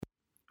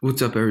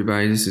What's up,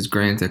 everybody? This is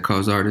Grant at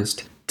Cause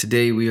Artist.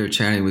 Today we are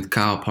chatting with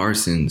Kyle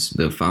Parsons,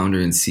 the founder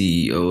and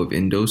CEO of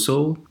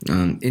Indosole.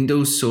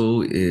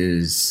 Indosole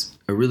is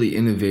a really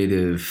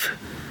innovative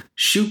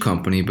shoe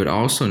company, but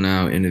also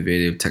now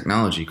innovative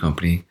technology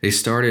company. They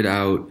started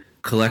out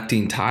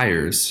collecting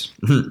tires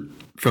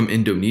from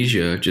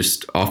Indonesia,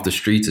 just off the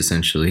streets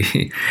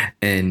essentially,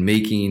 and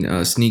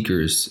making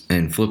sneakers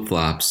and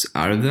flip-flops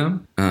out of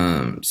them.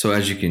 So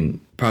as you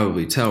can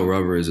probably tell,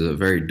 rubber is a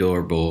very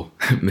durable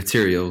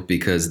material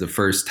because the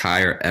first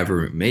tire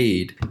ever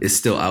made is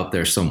still out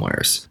there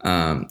somewheres.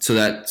 So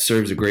that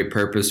serves a great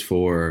purpose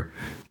for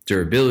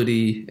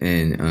durability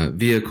and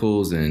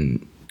vehicles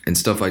and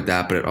stuff like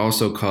that. But it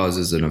also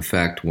causes an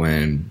effect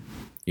when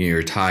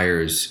your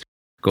tires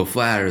go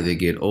flat or they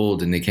get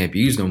old and they can't be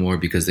used no more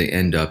because they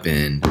end up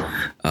in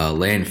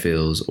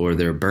landfills or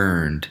they're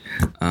burned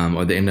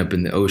or they end up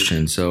in the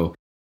ocean. So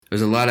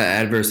there's a lot of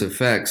adverse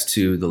effects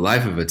to the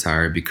life of a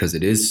tire because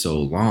it is so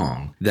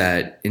long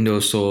that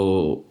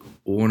Indosole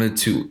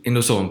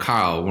and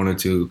Kyle wanted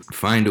to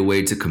find a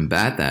way to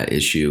combat that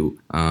issue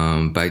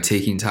by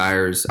taking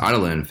tires out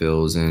of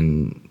landfills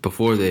and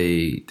before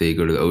they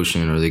go to the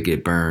ocean or they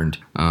get burned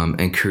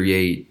and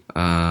create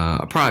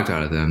a product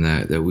out of them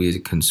that we as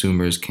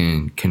consumers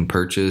can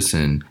purchase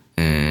and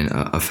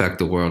affect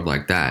the world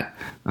like that.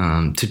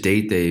 To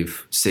date,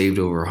 they've saved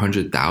over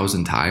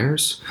 100,000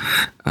 tires.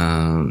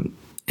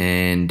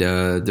 And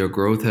their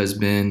growth has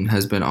been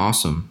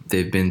awesome.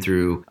 They've been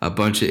through a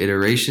bunch of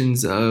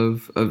iterations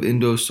of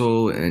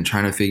Indosole and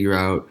trying to figure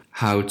out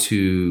how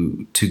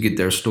to get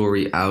their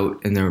story out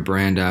and their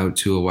brand out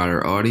to a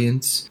wider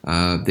audience.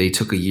 They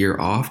took a year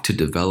off to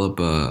develop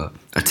a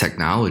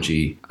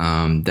technology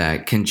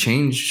that can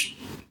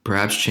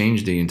perhaps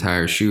change the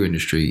entire shoe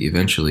industry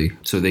eventually.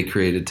 So they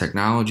created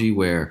technology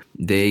where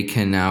they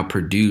can now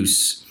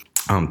produce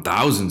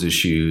thousands of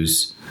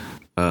shoes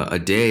a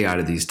day out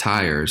of these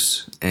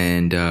tires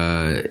and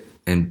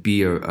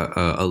be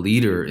a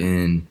leader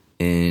in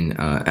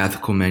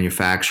ethical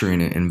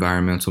manufacturing and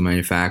environmental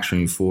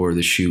manufacturing for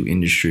the shoe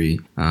industry.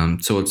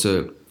 So it's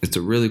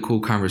a really cool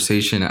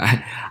conversation.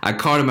 I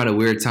caught him at a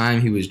weird time.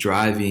 He was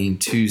driving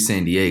to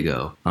San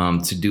Diego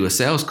to do a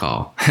sales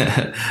call.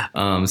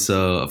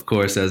 So of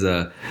course, as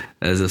a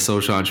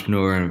social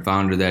entrepreneur and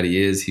founder that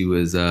he is, he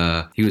was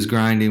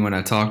grinding when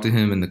I talked to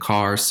him in the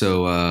car.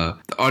 So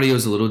the audio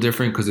is a little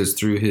different because it's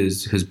through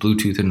his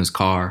Bluetooth in his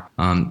car,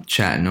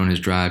 chatting on his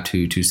drive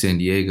to San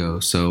Diego.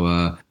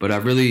 So but I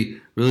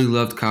really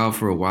loved Kyle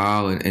for a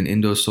while, and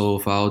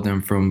Indosole followed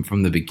them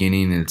from the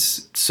beginning.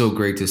 It's so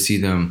great to see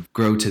them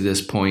grow to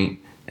this point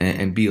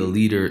and be a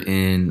leader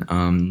in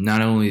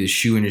not only the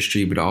shoe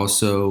industry, but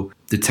also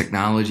the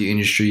technology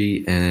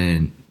industry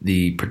and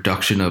the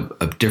production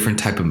of different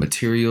type of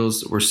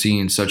materials. We're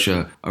seeing such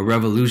a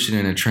revolution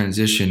and a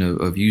transition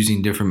of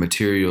using different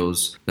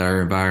materials that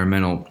are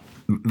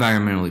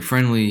environmentally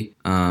friendly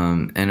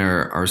and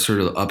are sort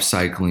of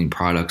upcycling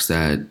products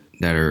that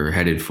are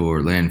headed for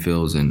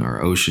landfills and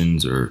our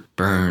oceans or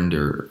burned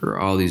or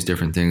all these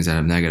different things that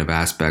have negative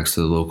aspects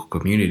to the local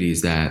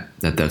communities that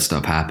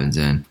stuff happens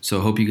in. So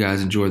I hope you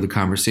guys enjoyed the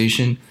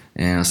conversation,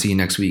 and I'll see you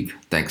next week.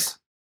 Thanks.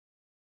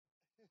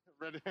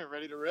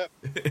 Ready to rip.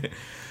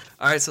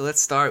 All right, so let's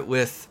start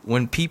with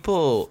when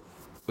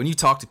you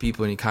talk to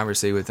people and you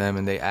conversate with them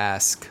and they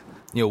ask,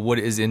 what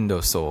is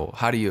Indosole?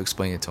 How do you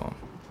explain it to them?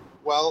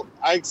 Well,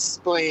 I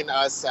explain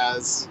us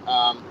as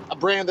a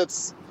brand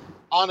that's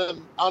on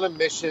a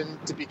mission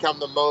to become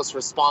the most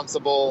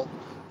responsible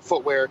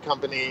footwear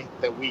company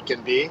that we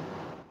can be.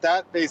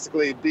 That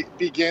basically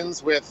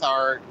begins with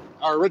our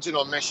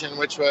original mission,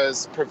 which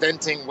was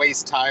preventing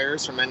waste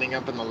tires from ending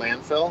up in the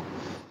landfill.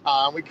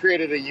 We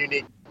created a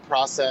unique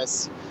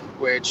process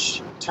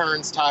which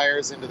turns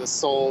tires into the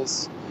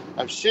soles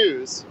of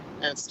shoes,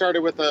 and it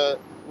started with a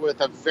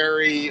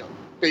very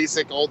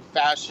basic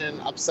old-fashioned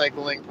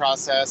upcycling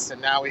process,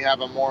 and now we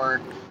have a more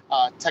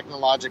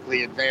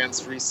technologically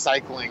advanced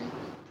recycling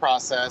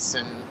process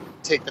and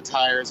take the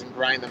tires and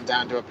grind them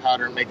down to a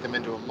powder and make them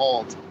into a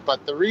mold.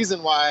 But the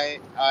reason why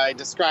I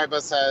describe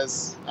us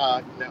as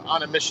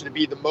on a mission to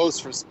be the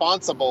most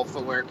responsible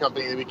footwear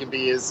company that we can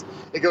be is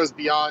it goes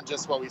beyond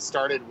just what we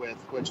started with,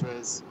 which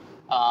was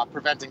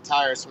preventing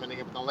tires from ending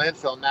up in the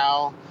landfill.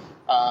 Now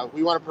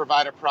we want to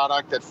provide a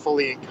product that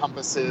fully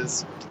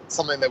encompasses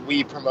something that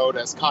we promote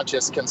as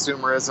conscious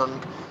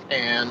consumerism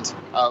and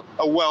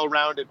a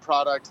well-rounded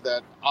product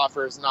that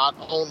offers not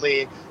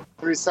only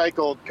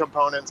recycled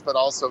components, but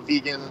also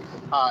vegan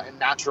and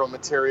natural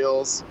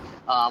materials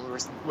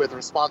with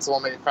responsible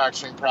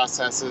manufacturing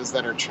processes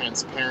that are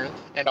transparent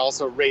and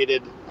also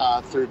rated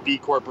through B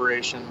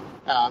Corporation.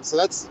 So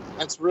that's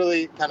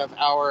really kind of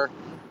our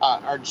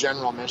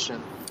general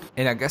mission.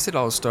 And I guess it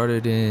all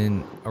started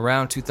in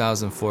around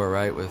 2004,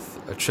 right?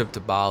 With a trip to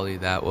Bali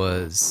that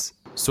was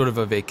sort of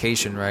a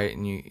vacation, right?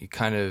 And you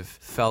kind of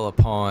fell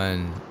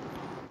upon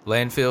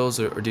landfills,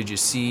 or did you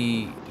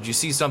see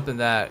something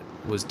that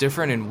was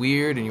different and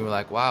weird and you were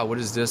like, wow, what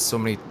is this? So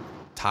many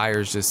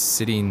tires just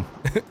sitting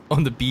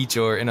on the beach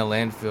or in a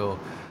landfill.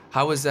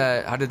 How was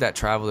that? How did that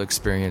travel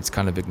experience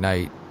kind of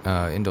ignite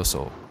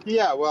Indosoul?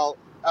 Yeah, well,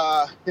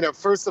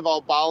 first of all,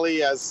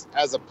 Bali as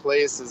a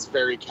place is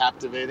very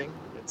captivating.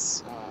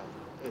 It's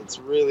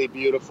really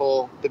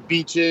beautiful. The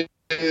beaches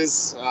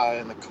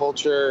and the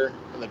culture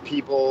and the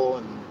people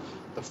and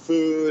the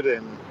food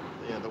and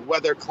the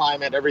weather,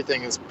 climate,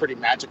 everything is pretty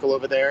magical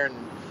over there. And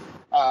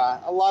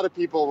a lot of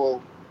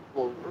people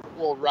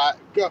will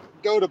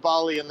go to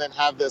Bali and then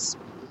have this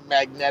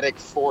magnetic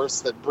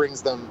force that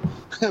brings them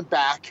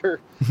back, or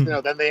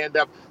then they end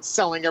up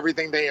selling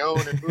everything they own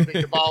and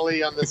moving to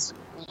Bali on this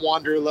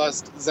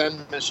wanderlust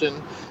Zen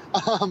mission.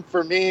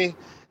 For me,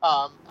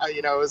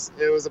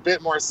 it was a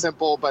bit more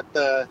simple, but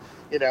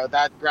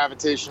that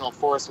gravitational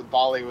force with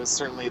Bali was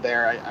certainly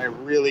there. I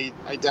really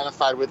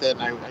identified with it,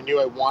 and I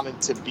knew I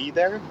wanted to be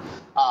there.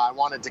 I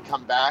wanted to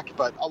come back,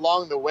 but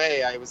along the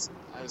way, I was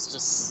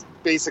just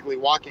basically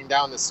walking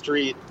down the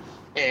street,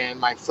 and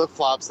my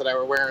flip-flops that I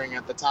were wearing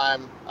at the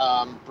time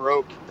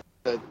broke.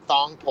 The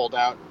thong pulled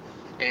out,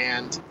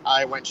 and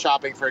I went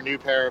shopping for a new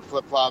pair of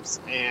flip-flops,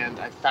 and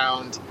I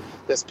found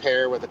this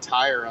pair with a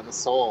tire on the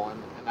sole,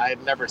 and I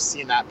had never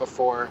seen that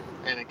before,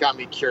 and it got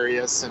me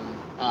curious, and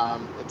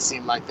it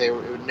seemed like it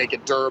would make a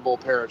durable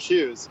pair of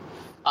shoes.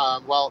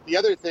 Well, the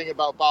other thing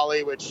about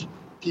Bali, which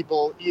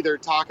people either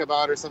talk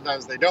about or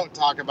sometimes they don't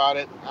talk about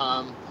it,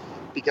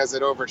 because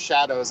it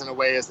overshadows in a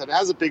way, is that it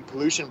has a big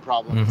pollution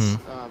problem.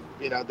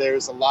 Mm-hmm.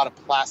 There's a lot of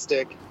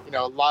plastic,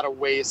 a lot of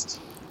waste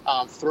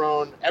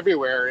thrown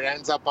everywhere. It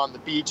ends up on the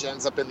beach,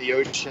 ends up in the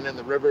ocean, in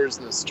the rivers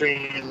and the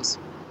streams.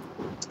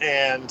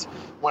 And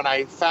when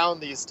I found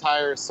these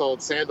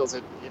tire-soled sandals,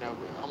 it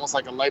almost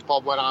like a light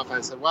bulb went off. And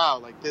I said, wow,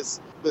 like this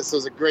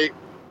was a great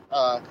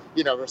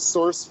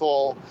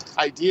resourceful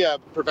idea.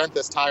 Prevent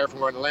this tire from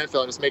going to landfill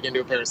and just make it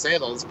into a pair of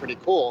sandals. It's pretty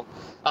cool.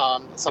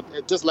 So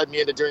it just led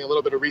me into doing a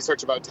little bit of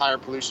research about tire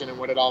pollution and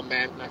what it all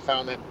meant. And I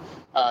found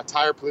that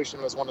tire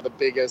pollution was one of the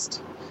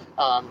biggest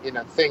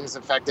things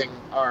affecting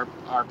our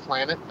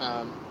planet,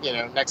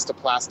 next to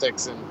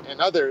plastics and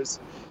others.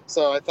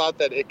 So I thought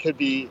that it could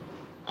be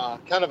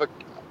kind of a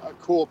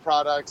cool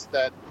product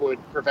that would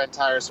prevent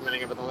tires from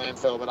ending up in the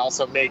landfill, but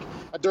also make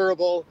a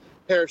durable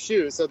pair of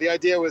shoes. So the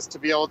idea was to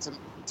be able to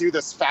do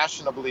this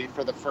fashionably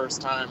for the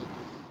first time.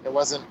 It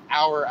wasn't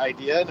our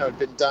idea. No, it had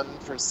been done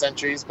for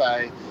centuries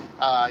by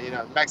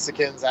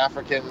Mexicans,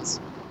 Africans,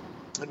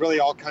 and really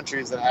all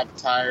countries that have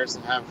tires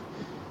and have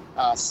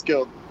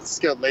skilled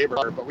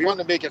labor. But we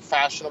wanted to make it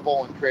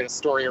fashionable and create a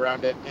story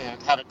around it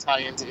and have it tie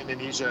into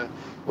Indonesia,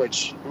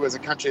 which was a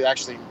country that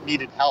actually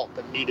needed help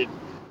and needed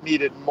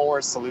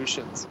more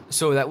solutions.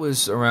 So that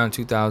was around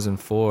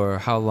 2004.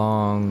 How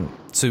long?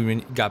 So when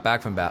you got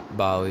back from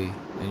Bali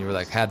and you were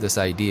like, had this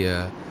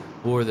idea,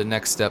 what were the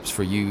next steps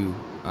for you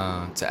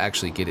to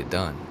actually get it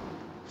done?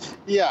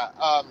 Yeah,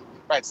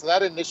 right. So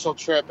that initial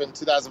trip in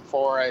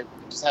 2004, I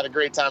just had a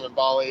great time in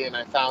Bali, and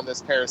I found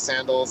this pair of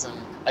sandals, and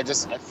I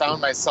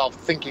found myself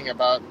thinking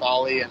about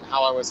Bali and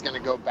how I was going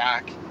to go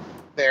back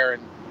there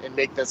and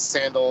make this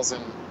sandals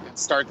and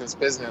start this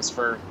business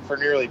for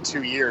nearly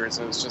 2 years.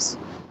 It was just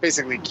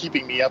basically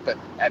keeping me up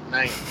at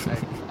night.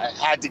 I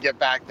had to get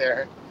back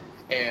there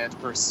and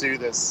pursue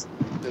this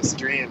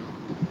dream.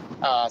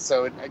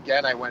 So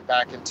again, I went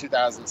back in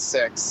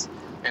 2006,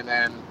 and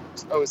then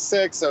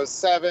 06,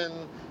 07,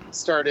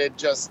 started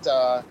just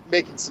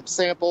making some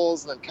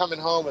samples, and then coming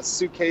home with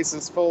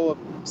suitcases full of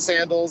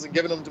sandals and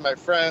giving them to my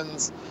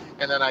friends.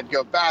 And then I'd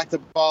go back to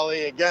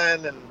Bali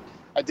again, and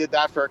I did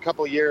that for a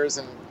couple years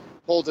and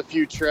pulled a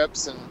few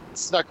trips and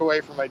snuck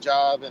away from my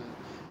job.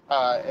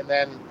 And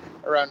then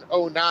around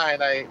 09,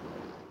 I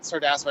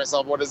started to ask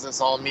myself, what does this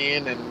all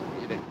mean? And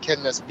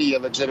can this be a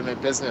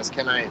legitimate business?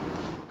 Can I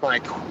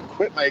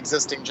quit my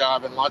existing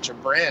job and launch a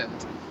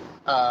brand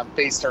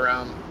based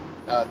around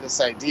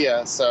this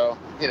idea? So,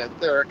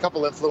 there are a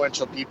couple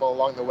influential people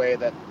along the way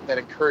that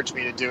encouraged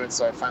me to do it,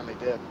 so I finally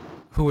did.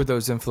 Who were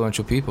those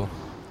influential people?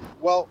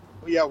 Well,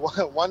 yeah,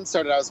 one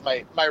started out as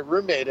my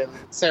roommate in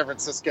San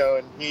Francisco,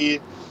 and he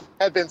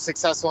had been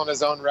successful in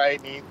his own right,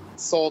 and he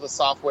sold a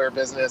software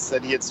business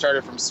that he had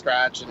started from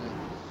scratch. And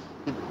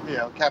he,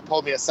 kind of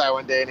pulled me aside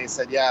one day and he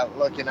said, yeah,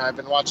 look, I've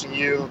been watching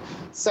you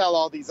sell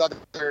all these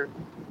other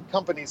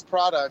companies'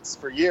 products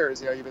for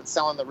years. You've been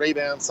selling the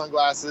Ray-Ban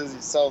sunglasses,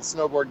 you sell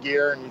snowboard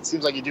gear, and it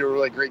seems like you do a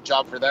really great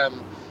job for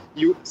them.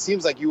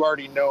 Seems like you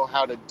already know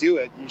how to do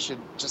it. You should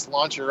just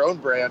launch your own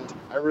brand.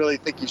 I really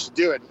think you should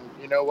do it. And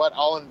you know what?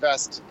 I'll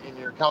invest in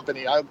your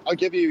company. I'll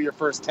give you your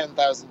first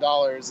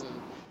 $10,000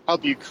 and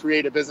help you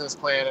create a business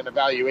plan and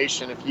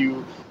evaluation if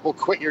you will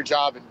quit your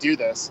job and do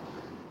this.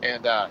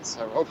 And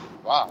so, oh,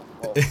 wow,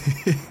 well,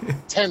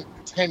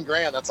 10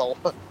 grand. That's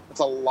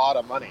a lot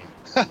of money.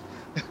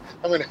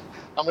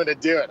 I'm gonna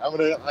do it. I'm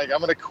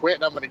gonna quit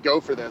and I'm gonna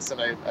go for this.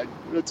 And I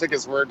really took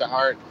his word to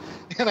heart,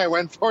 and I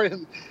went for it.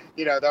 And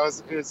it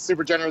was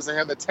super generous of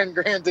him. The 10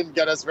 grand didn't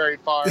get us very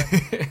far.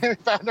 We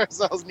found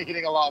ourselves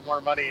needing a lot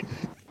more money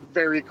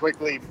very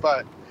quickly.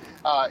 But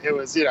it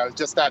was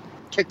just that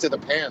kick to the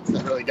pants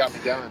that really got me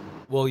going.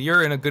 Well,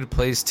 you're in a good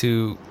place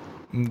to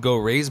go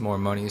raise more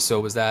money. So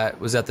was that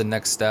the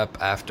next step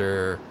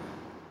after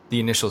the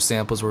initial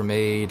samples were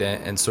made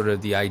and sort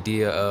of the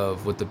idea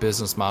of what the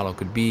business model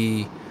could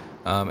be,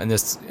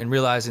 and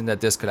realizing that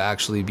this could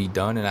actually be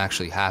done and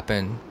actually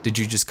happen, did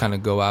you just kind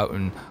of go out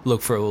and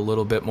look for a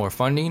little bit more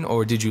funding,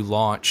 or did you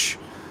launch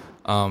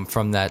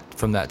from that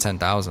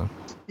 10,000?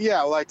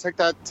 Yeah, well, I took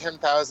that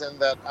 10,000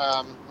 that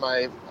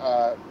my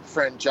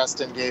friend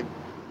Justin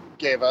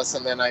gave us,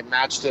 and then I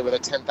matched it with a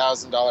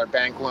 $10,000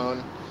 bank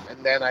loan,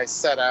 and then I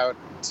set out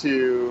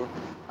to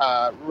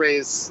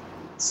raise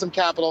some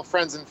capital,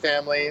 friends and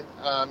family,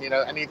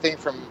 anything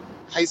from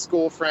high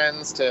school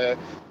friends to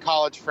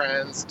college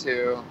friends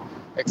to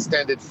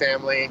extended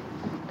family,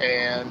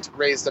 and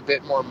raised a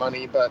bit more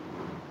money. But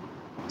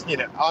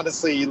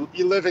honestly, you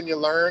live and you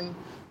learn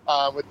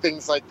with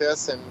things like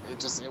this, and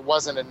it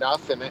wasn't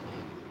enough. And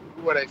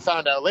what I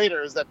found out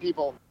later is that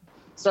people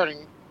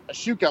starting a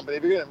shoe company,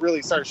 if you're going to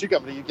really start a shoe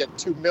company, you get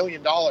 $2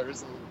 million, and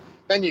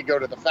then you go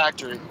to the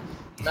factory.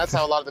 And that's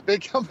how a lot of the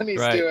big companies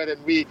Right. do it.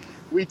 And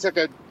we took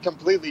a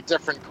completely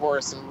different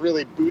course and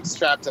really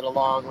bootstrapped it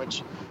along,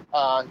 which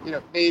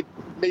made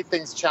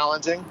things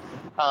challenging.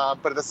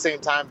 But at the same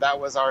time, that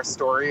was our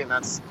story, and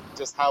that's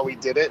just how we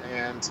did it.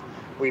 And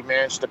we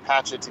managed to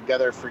patch it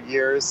together for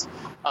years.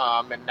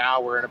 And now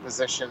we're in a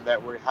position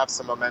that we have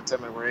some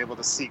momentum, and we're able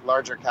to seek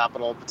larger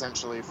capital,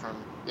 potentially from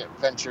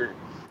venture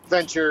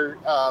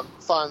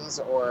funds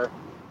or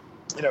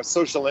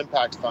social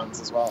impact funds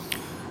as well.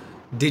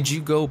 Did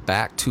you go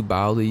back to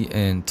Bali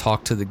and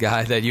talk to the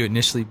guy that you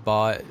initially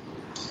bought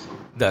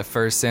that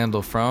first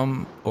sandal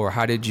from, or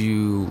how did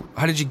you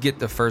get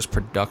the first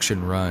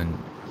production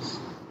run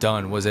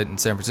done? Was it in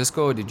San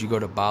Francisco, or did you go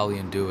to Bali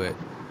and do it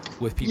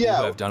with people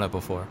who have done it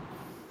before?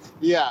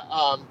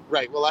 Yeah,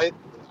 right. Well,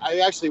 I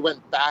actually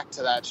went back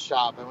to that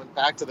shop. I went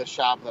back to the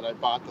shop that I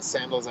bought the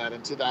sandals at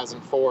in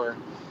 2004,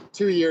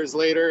 2 years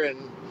later,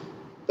 and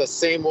the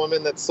same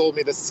woman that sold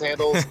me the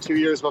sandals 2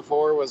 years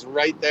before was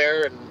right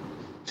there and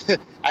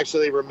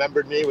actually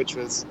remembered me, which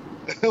was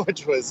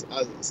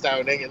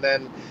astounding. And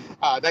then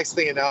next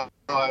thing you know,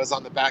 I was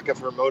on the back of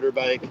her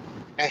motorbike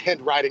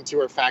and riding to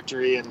her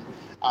factory, and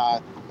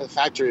the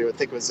factory, I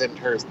think, was in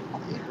her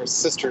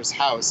sister's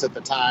house at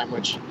the time,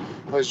 which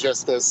was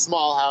just a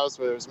small house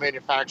where there was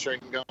manufacturing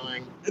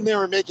going. And they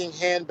were making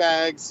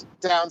handbags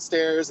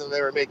downstairs, and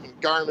they were making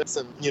garments,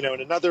 and in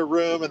another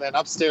room, and then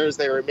upstairs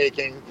they were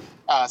making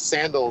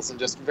sandals, and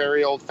just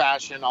very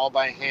old-fashioned, all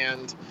by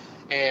hand.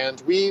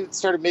 And we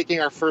started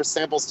making our first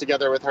samples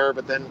together with her,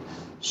 but then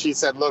she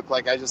said, look,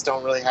 I just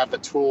don't really have the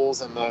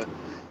tools and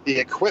the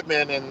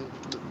equipment and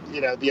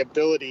the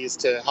abilities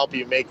to help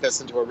you make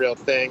this into a real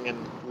thing. And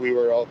we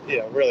were all,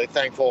 really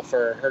thankful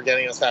for her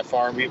getting us that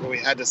far. And we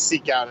had to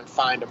seek out and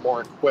find a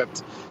more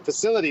equipped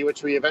facility,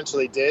 which we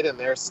eventually did. And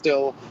they're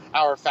still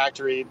our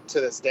factory to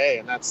this day.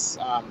 And that's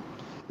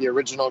the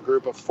original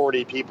group of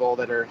 40 people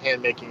that are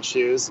hand making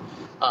shoes.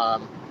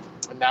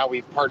 And now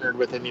we've partnered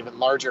with an even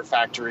larger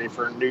factory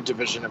for a new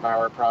division of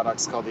our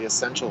products called the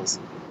Essentials.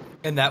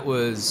 And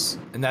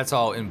that's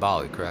all in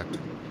Bali, correct?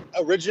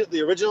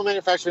 The original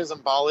manufacturing is in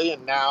Bali,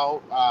 and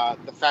now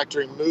the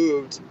factory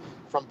moved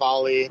from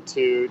Bali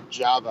to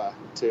Java,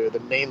 to the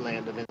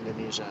mainland of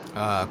Indonesia.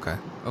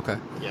 Okay.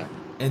 Yeah.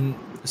 And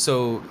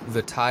so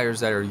the tires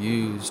that are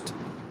used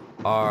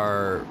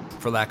are,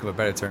 for lack of a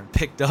better term,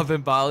 picked up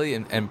in Bali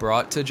and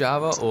brought to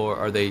Java, or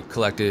are they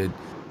collected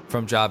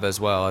from Java as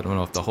well? I don't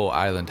know if the whole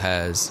island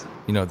has,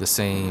 the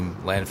same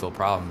landfill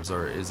problems,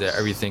 or is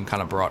everything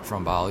kind of brought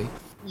from Bali?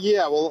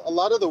 Yeah, well, a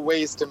lot of the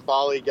waste in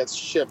Bali gets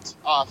shipped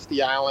off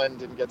the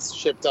island and gets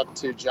shipped up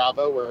to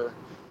Java, where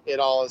it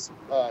all is,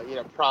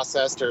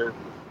 processed or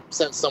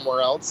sent somewhere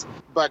else.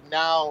 But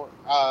now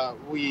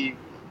we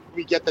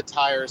get the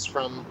tires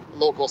from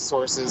local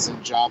sources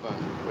in Java,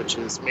 which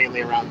is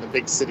mainly around the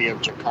big city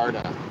of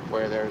Jakarta,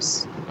 where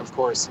there's, of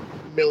course,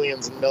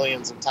 millions and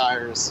millions of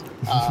tires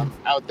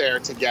out there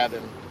to get,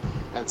 and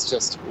that's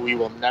just, we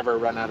will never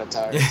run out of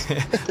tires.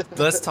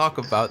 Let's talk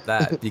about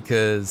that,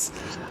 because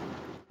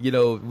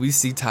we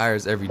see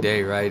tires every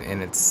day, right?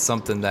 And it's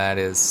something that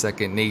is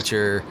second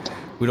nature.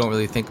 We don't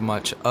really think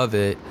much of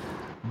it,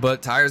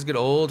 but tires get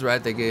old,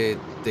 right? They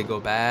go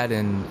bad,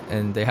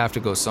 and they have to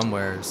go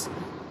somewheres.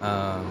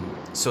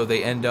 So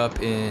they end up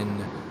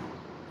in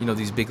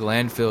these big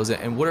landfills.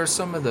 And what are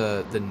some of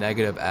the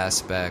negative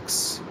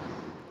aspects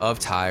of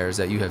tires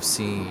that you have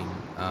seen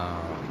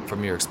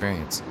from your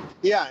experience?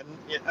 Yeah,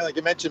 and like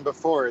I mentioned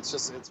before,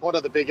 it's one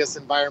of the biggest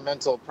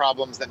environmental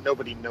problems that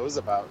nobody knows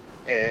about.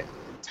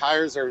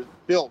 Tires are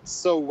built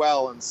so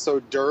well and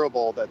so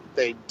durable that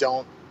they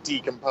don't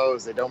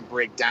decompose, they don't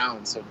break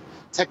down. So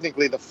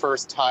technically the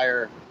first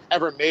tire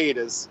ever made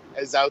is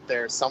out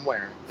there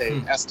somewhere. They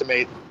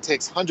estimate it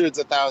takes hundreds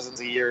of thousands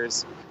of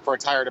years for a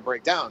tire to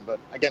break down. But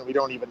again, we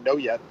don't even know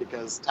yet,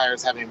 because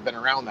tires haven't even been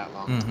around that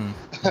long.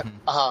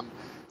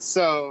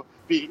 So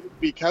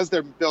because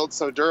they're built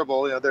so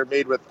durable, they're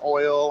made with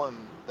oil, and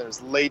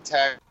there's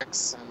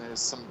latex, and there's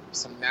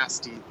some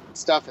nasty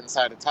stuff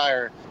inside a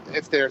tire.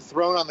 If they're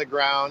thrown on the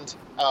ground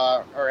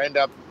or end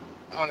up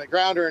on the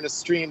ground or in a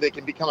stream, they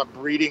can become a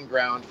breeding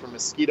ground for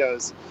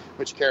mosquitoes,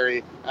 which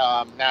carry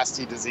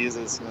nasty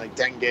diseases like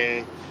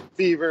dengue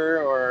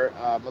fever or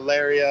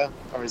malaria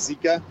or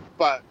Zika.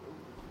 But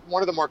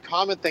one of the more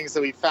common things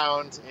that we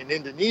found in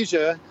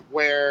Indonesia,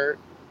 where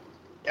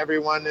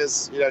everyone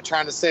is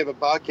trying to save a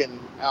buck and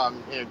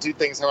do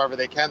things however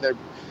they can, the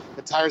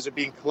tires are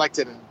being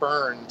collected and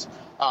burned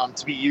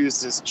to be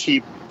used as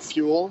cheap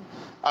fuel,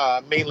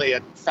 mainly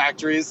at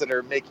factories that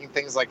are making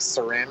things like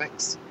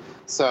ceramics.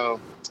 So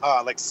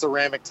like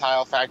ceramic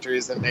tile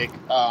factories that make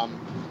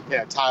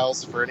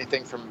tiles for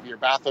anything from your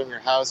bathroom, your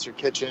house, your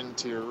kitchen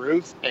to your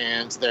roof.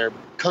 And they're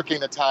cooking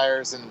the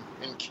tires in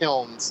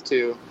kilns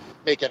to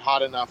make it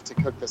hot enough to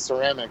cook the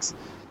ceramics.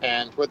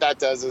 And what that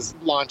does is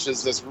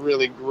launches this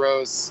really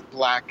gross,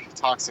 black,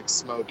 toxic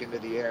smoke into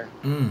the air,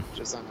 which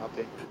is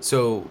unhealthy.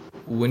 So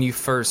when you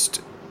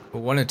first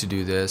wanted to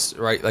do this,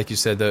 right, like you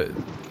said,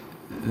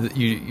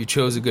 you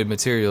chose a good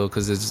material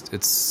because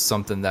it's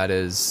something that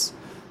is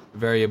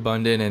very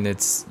abundant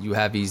and you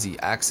have easy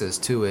access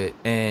to it.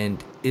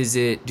 And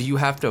do you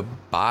have to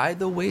buy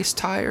the waste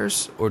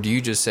tires, or do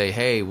you just say,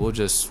 hey, we'll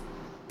just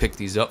pick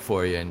these up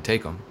for you and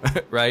take them?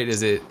 Right?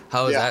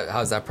 How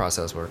does that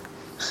process work?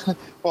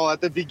 Well,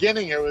 at the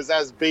beginning, it was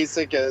as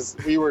basic as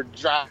we were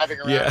driving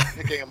around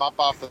picking them up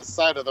off the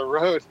side of the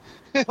road.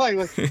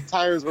 Like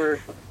tires were,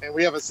 and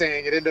we have a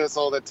saying at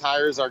Indosol that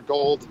tires are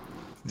gold.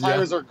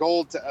 Tires are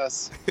gold to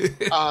us.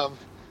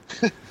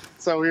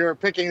 So we were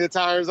picking the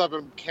tires up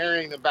and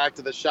carrying them back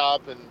to the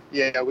shop, and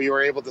we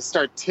were able to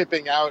start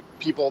tipping out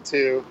people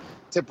to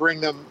bring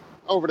them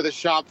over to the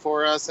shop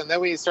for us. And then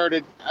we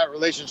started a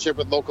relationship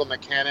with local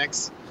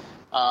mechanics.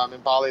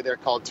 In Bali, they're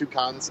called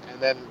tukans,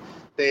 and then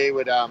they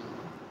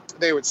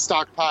would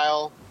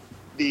stockpile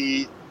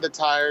the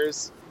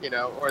tires,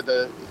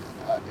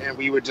 and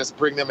we would just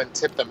bring them and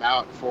tip them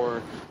out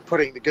for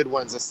putting the good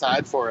ones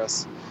aside for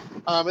us.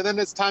 And then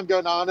as time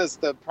went on, as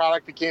the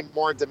product became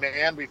more in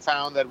demand, we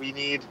found that we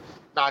need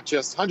not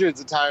just hundreds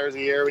of tires a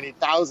year, we need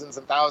thousands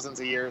and thousands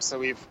a year. So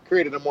we've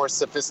created a more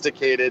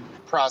sophisticated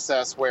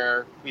process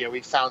where we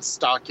found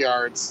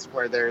stockyards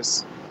where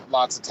there's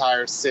lots of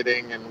tires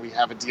sitting, and we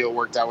have a deal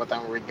worked out with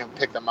them where we can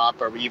pick them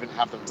up, or we even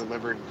have them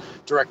delivered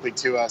directly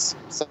to us.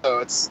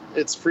 So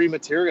it's free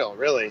material,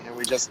 really, and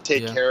we just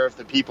take care of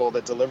the people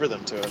that deliver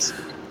them to us.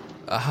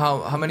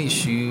 How many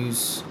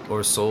shoes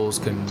or soles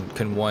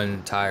can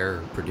one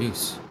tire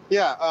produce?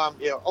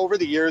 Over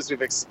the years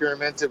we've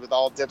experimented with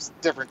all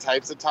different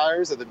types of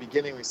tires. At the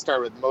beginning we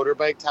started with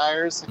motorbike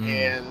tires,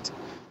 and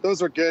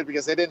those were good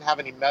because they didn't have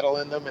any metal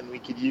in them, and we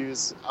could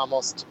use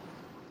almost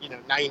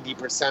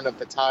 90% of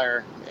the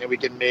tire, and we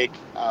could make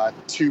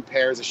 2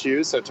 pairs of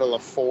shoes, so a total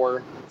of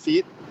 4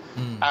 feet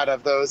out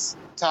of those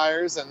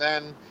tires. And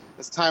then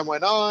as time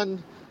went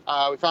on,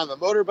 we found the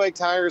motorbike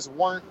tires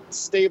weren't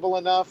stable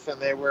enough, and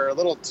they were a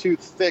little too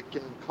thick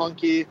and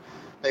clunky.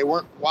 They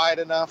weren't wide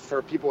enough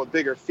for people with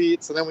bigger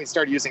feet. So then we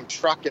started using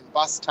truck and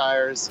bus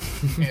tires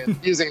and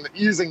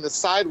using the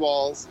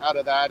sidewalls out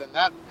of that, and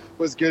that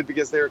was good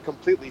because they were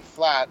completely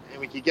flat, and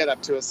we could get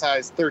up to a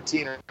size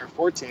 13 or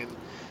 14.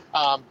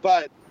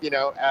 But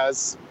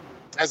as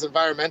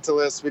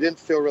environmentalists, we didn't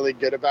feel really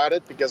good about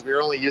it because we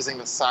were only using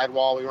the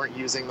sidewall. We weren't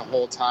using the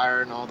whole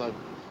tire and all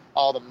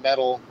the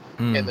metal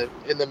in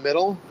the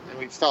middle, and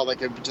we felt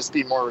like it would just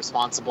be more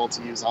responsible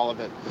to use all of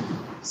it.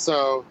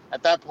 So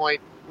at that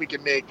point, we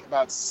could make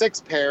about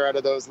 6 pair out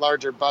of those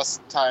larger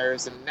bus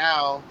tires, and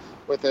now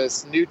with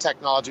this new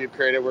technology we've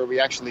created where we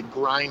actually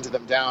grind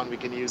them down, we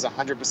can use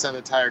 100% of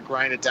the tire,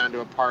 grind it down to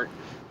a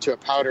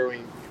powder.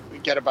 We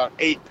get about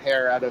 8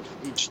 pair out of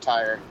each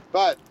tire.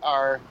 But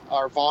our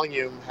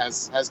volume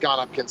has gone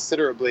up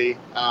considerably,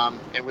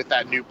 and with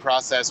that new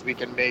process, we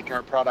can make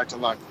our product a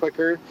lot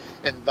quicker,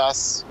 and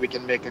thus we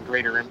can make a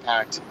greater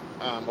impact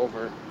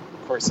over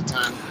the course of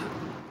time.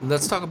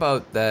 Let's talk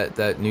about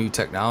that new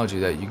technology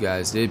that you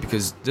guys did,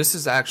 because this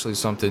is actually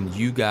something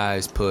you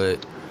guys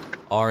put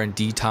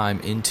R&D time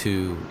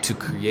into to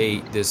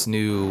create this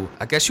new,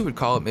 I guess you would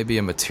call it maybe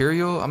a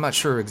material. I'm not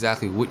sure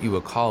exactly what you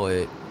would call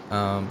it.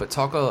 But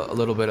talk a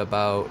little bit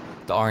about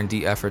the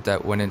R&D effort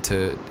that went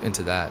into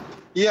that.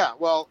 Yeah,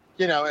 well,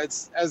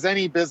 it's as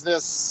any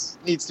business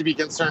needs to be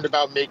concerned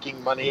about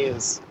making money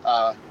is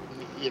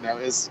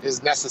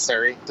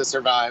necessary to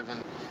survive.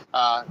 And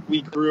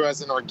we grew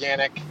as an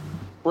organic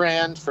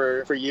brand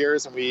for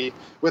years, and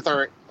with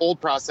our old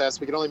process,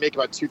 we could only make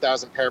about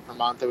 2,000 pair per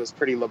month. It was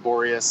pretty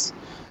laborious.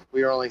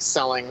 We were only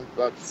selling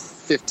about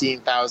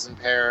 15,000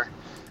 pair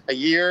a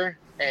year.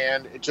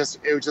 And it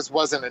just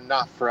wasn't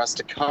enough for us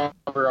to cover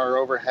our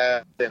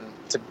overhead and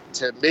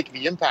to make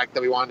the impact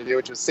that we wanted to do,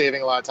 which was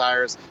saving a lot of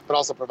tires, but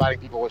also providing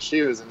people with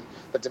shoes. And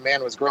the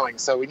demand was growing.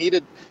 So we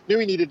needed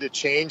to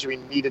change. We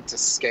needed to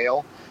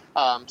scale.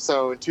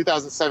 So in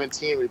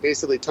 2017, we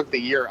basically took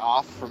the year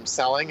off from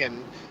selling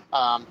and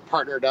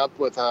partnered up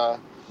with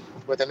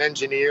an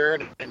engineer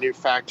and a new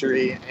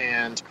factory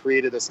and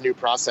created this new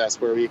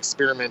process where we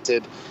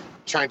experimented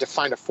trying to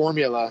find a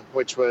formula,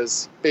 which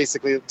was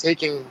basically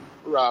taking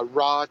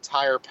raw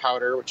tire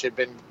powder, which had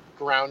been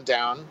ground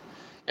down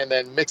and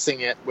then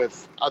mixing it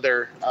with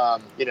other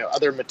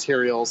other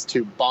materials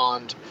to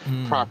bond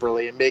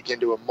properly and make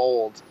into a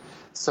mold.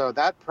 So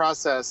that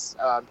process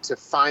to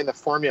find the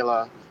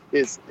formula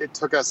it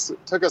took us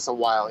a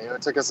while.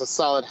 It took us a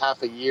solid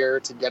half a year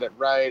to get it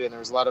right, and there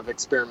was a lot of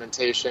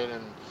experimentation,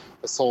 and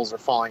the soles were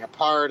falling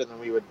apart, and then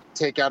we would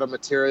take out a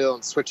material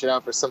and switch it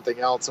out for something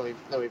else, and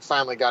we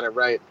finally got it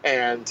right.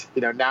 And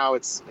now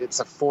it's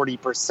a 40%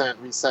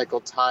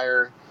 recycled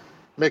tire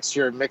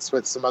mixture mixed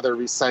with some other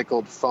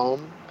recycled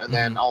foam, and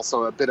then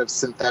also a bit of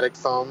synthetic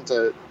foam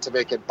to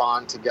make it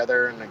bond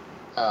together. And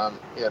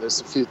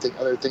there's a few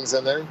other things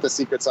in there, the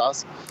secret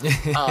sauce.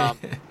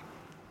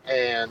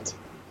 And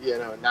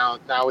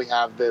now we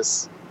have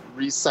this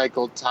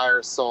recycled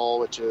tire sole,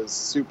 which is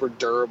super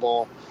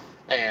durable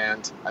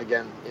and,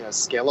 again,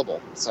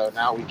 scalable. So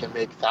now we can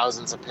make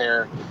thousands of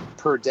pair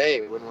per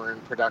day when we're in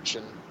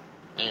production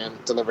and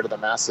deliver to the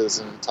masses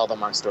and tell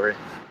them our story.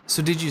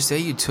 So did you say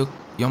you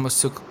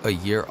almost took a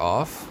year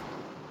off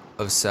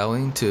of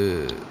selling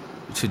to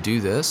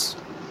do this?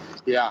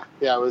 Yeah,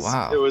 it was.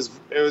 Wow. It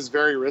was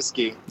very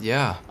risky.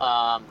 Yeah.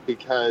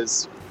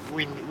 Because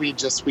we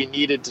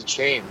needed to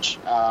change,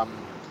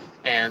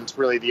 and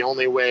really the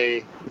only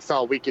way we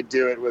felt we could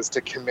do it was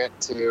to commit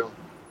to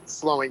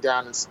slowing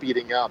down and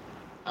speeding up.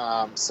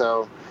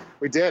 So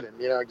we did,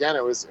 and again,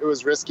 it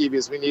was risky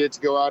because we needed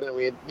to go out and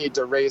we need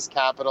to raise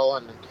capital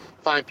and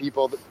find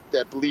people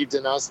that believed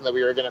in us and that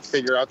we were going to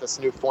figure out this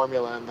new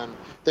formula and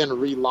then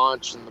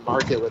relaunch in the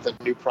market with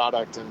a new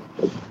product. And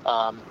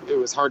it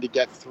was hard to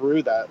get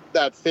through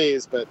that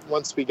phase, but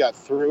once we got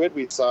through it,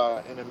 we saw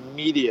an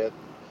immediate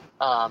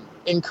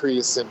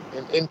increase in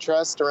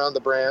interest around the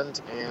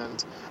brand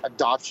and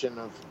adoption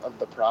of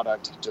the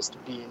product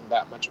just being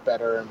that much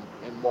better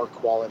and more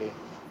quality.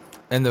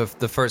 And the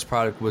first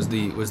product was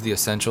the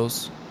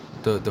Essentials,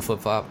 the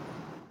flip-flop?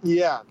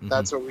 Yeah,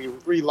 that's what we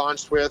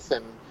relaunched with.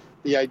 And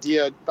the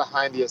idea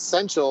behind the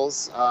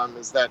Essentials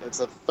is that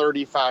it's a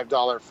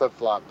 $35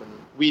 flip-flop, and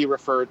we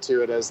refer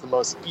to it as the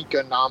most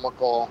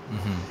economical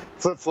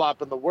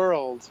flip-flop in the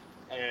world.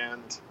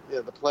 And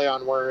the play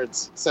on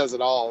words says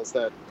it all, is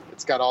that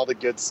it's got all the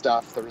good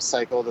stuff, the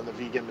recycled and the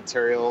vegan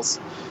materials,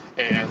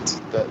 and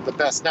the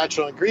best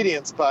natural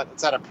ingredients, but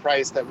it's at a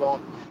price that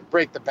won't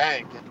break the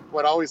bank. And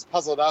what always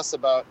puzzled us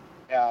about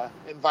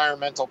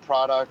environmental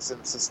products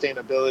and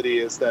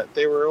sustainability is that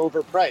they were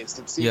overpriced.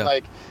 It seemed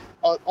like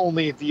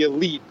only the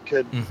elite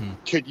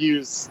could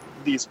use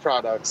these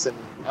products, and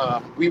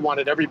we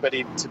wanted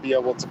everybody to be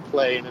able to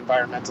play in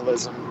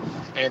environmentalism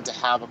and to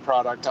have a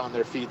product on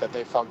their feet that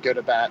they felt good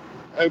about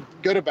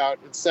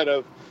instead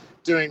of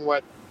doing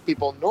what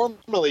people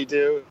normally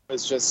do,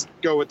 is just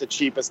go with the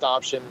cheapest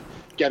option,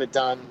 get it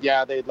done.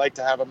 Yeah, they'd like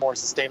to have a more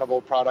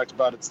sustainable product,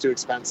 but it's too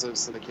expensive,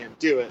 so they can't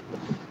do it.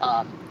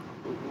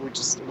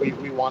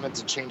 We wanted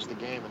to change the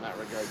game in that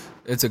regard.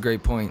 It's a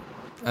great point.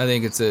 I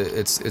think it's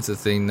a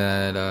thing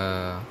that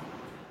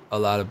a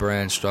lot of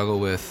brands struggle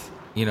with,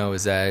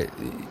 is that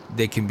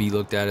they can be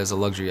looked at as a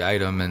luxury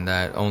item, and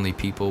that only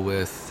people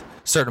with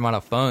a certain amount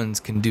of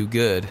funds can do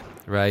good,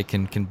 right?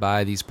 Can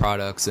buy these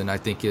products. And I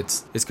think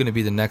it's going to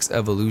be the next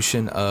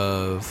evolution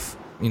of,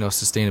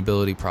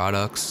 sustainability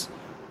products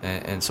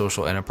and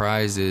social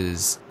enterprise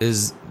is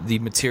the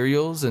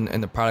materials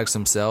and the products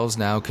themselves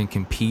now can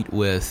compete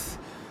with,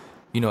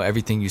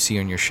 everything you see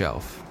on your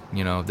shelf.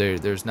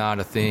 There's not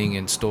a thing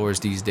in stores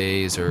these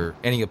days or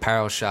any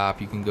apparel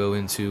shop you can go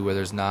into where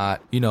there's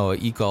not, an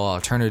eco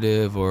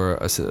alternative or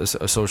a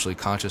socially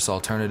conscious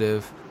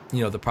alternative.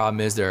 The problem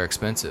is they're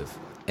expensive.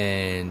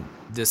 And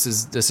this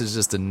is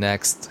just the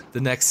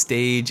next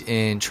stage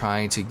in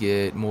trying to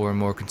get more and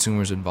more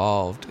consumers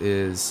involved,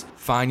 is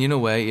finding a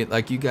way,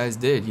 like you guys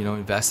did,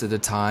 invested the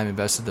time,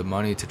 invested the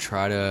money to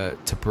try to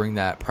bring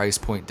that price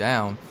point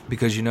down,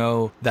 because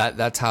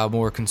that's how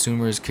more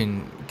consumers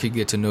can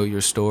get to know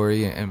your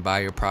story and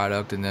buy your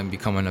product and then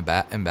become an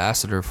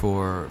ambassador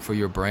for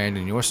your brand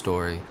and your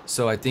story.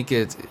 So I think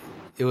it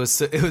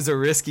was a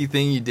risky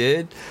thing you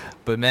did,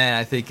 but man,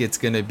 I think it's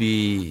gonna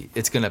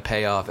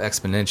pay off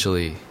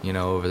exponentially,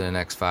 over the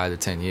next 5 to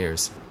 10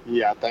 years.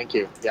 Yeah, thank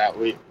you. Yeah,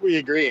 we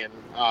agree. And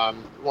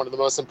one of the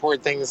most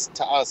important things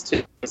to us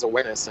too is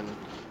awareness. And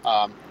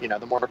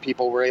the more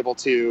people we're able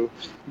to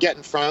get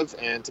in front of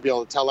and to be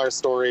able to tell our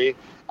story,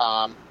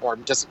 or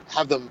just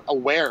have them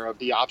aware of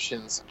the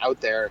options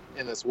out there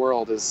in this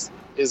world is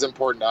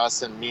important to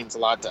us and means a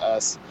lot to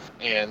us.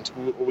 And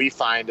what we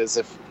find is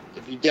if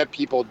you get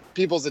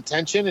people's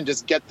attention and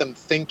just get them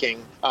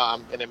thinking,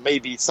 and it may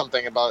be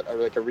something about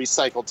like a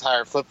recycled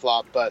tire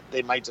flip-flop, but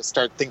they might just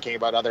start thinking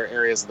about other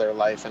areas of their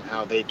life and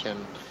how they can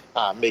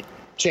make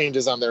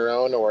changes on their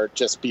own, or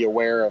just be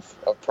aware of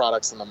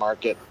products in the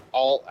market,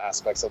 all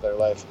aspects of their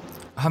life.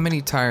 How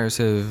many tires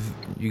have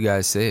you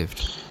guys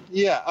saved?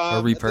 Yeah,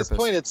 or repurposed? At this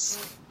point,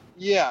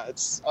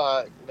 it's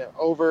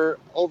over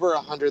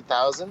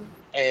 100,000,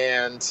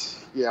 and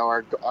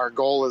our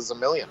goal is 1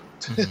 million.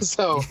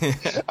 So,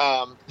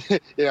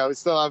 we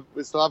still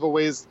have a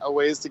ways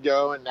to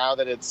go. And now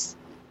that it's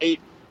eight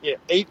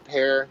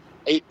pair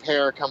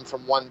come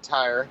from one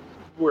tire,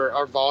 where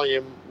our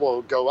volume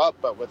will go up,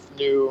 but with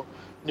new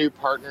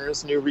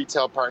partners, new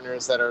retail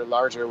partners that are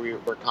larger,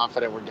 we're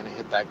confident we're going to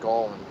hit that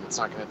goal, and it's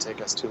not going to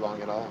take us too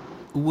long at all.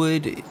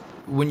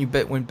 When you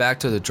went back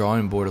to the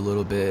drawing board a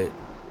little bit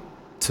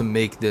to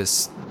make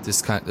this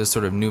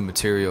sort of new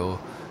material,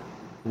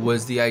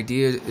 was the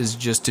idea is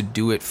just to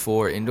do it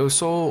for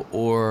Indosole,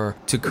 or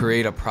to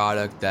create a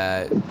product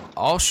that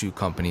all shoe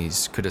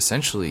companies could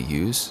essentially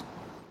use,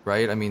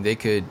 right? I mean, they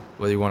could,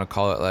 whether you want to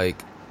call it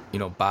like,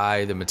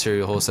 buy the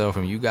material wholesale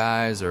from you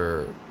guys,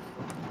 or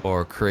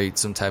create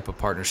some type of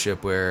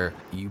partnership where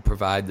you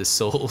provide the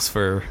soles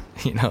for,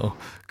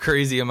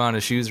 crazy amount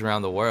of shoes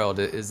around the world.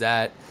 Is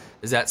that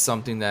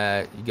something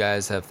that you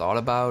guys have thought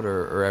about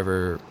or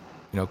ever,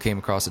 came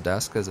across the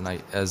desk as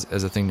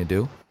a thing to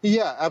do?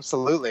 Yeah,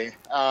 absolutely.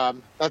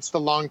 That's the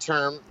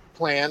long-term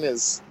plan,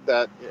 is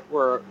that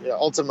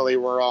ultimately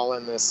we're all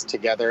in this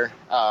together.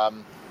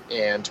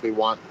 And we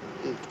want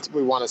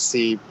to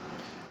see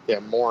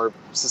more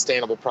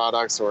sustainable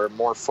products or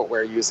more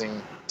footwear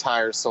using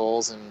tire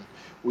soles, and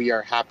we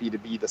are happy to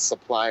be the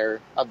supplier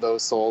of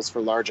those soles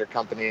for larger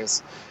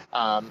companies.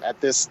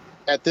 At this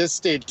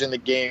stage in the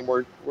game,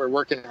 we're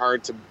working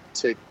hard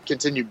to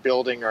continue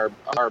building our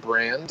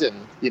brand, and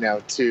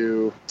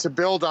to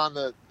build on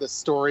the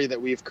story that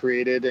we've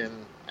created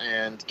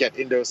and get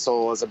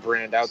Indosole as a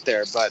brand out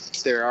there.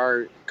 But there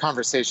are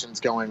conversations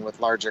going with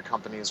larger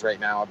companies right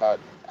now about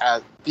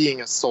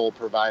being a sole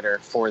provider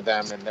for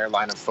them and their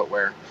line of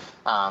footwear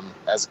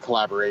as a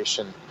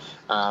collaboration.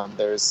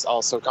 There's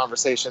also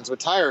conversations with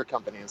tire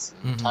companies.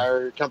 Mm-hmm.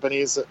 Tire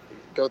companies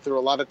go through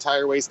a lot of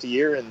tire waste a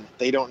year, and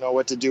they don't know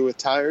what to do with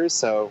tires,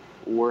 so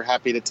we're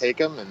happy to take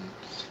them and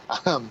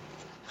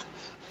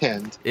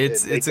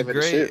it's a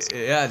great,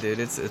 yeah, dude.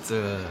 It's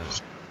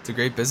a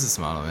great business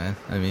model, man.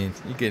 I mean,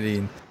 you're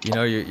getting,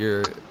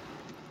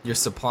 you're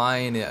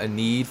supplying a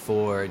need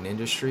for an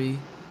industry,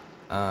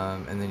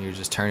 and then you're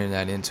just turning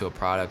that into a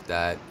product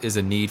that is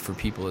a need for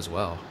people as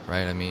well,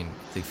 right? I mean,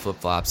 I think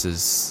flip-flops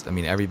is,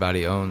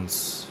 everybody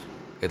owns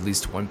at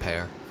least one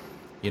pair,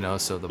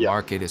 so the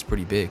market is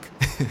pretty big.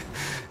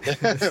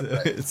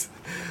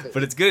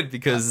 But it's good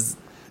because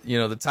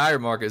the tire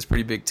market is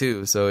pretty big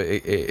too, so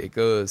it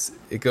goes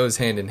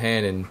hand in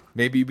hand, and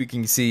maybe we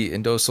can see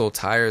Indosole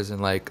tires in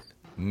like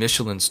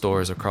Michelin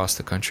stores across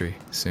the country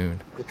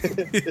soon.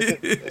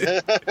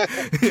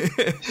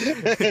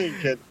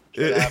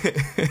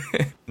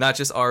 Not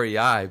just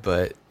REI,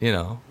 but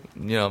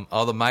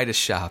all the Midas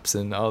shops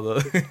and all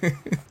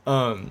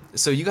the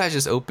so you guys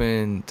just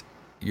opened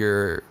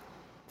your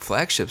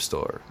flagship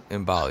store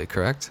in Bali,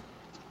 correct?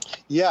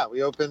 Yeah,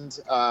 we opened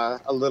a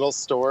little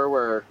store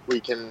where we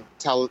can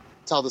tell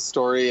the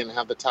story and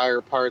have the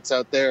tire parts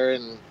out there,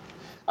 and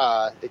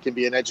it can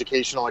be an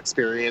educational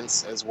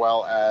experience as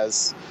well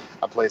as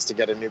a place to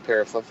get a new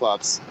pair of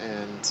flip-flops.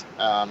 And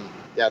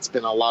it's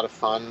been a lot of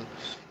fun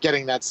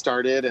getting that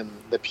started, and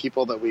the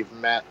people that we've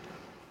met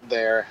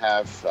there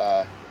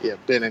have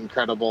been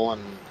incredible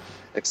and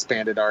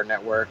expanded our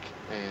network.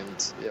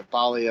 And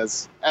Bali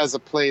as a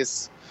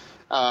place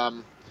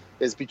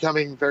is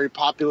becoming very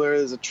popular.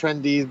 There's a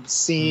trendy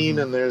scene,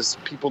 mm-hmm. and there's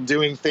people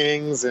doing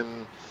things,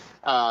 and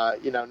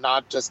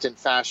not just in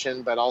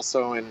fashion, but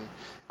also in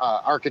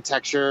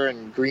architecture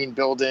and green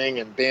building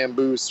and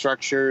bamboo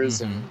structures,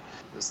 mm-hmm. and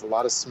there's a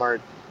lot of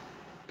smart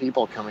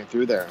people coming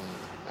through there,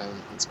 and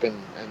it's been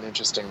an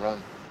interesting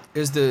run.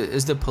 Is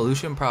the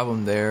pollution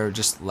problem there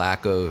just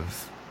lack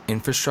of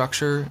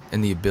infrastructure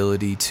and the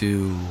ability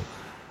to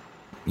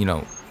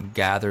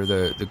gather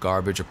the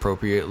garbage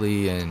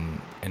appropriately and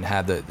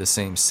have the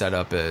same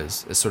setup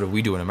as sort of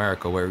we do in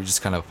America, where we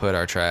just kind of put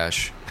our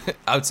trash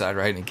outside,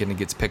 right, and it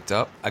gets picked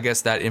up? I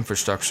guess that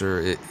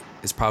infrastructure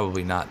is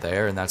probably not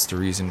there, and that's the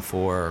reason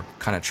for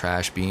kind of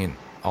trash being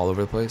all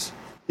over the place.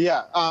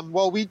 Yeah,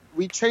 well,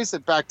 we trace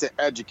it back to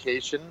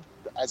education,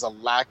 as a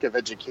lack of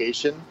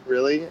education,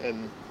 really.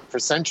 And for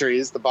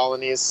centuries, the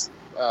Balinese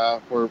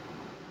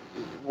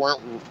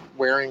weren't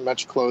wearing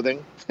much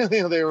clothing.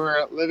 They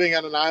were living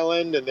on an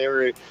island, and they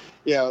were,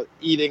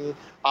 eating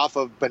off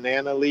of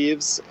banana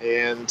leaves,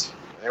 and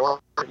they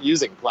weren't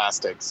using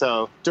plastic.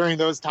 So during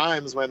those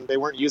times when they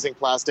weren't using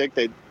plastic,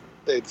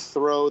 they'd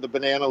throw the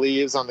banana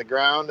leaves on the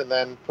ground and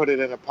then put it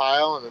in a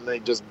pile, and then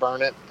they'd just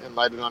burn it and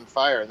light it on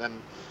fire. And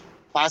then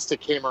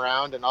plastic came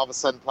around, and all of a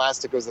sudden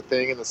plastic was the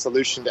thing and the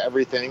solution to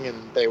everything,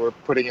 and they were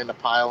putting it in a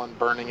pile and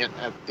burning it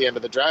at the end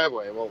of the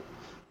driveway. Well,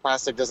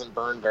 plastic doesn't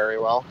burn very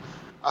well.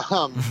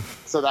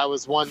 So that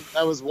was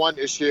one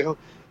issue.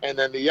 And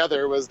then the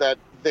other was that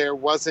there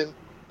wasn't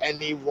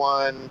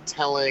anyone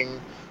telling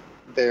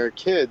their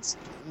kids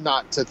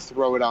not to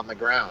throw it on the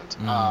ground.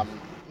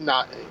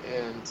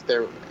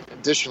 There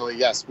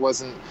additionally,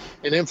 wasn't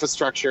an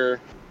infrastructure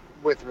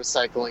with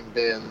recycling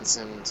bins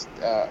and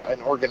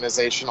an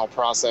organizational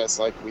process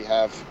like we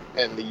have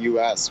in the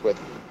U.S. with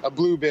a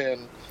blue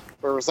bin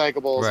for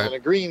recyclables, right, and a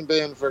green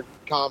bin for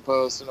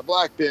compost and a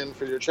black bin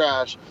for your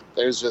trash.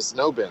 There's just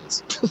no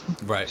bins.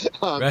 Right.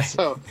 Right.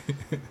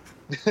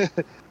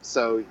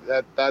 So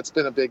that's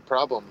been a big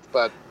problem.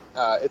 But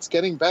it's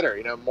getting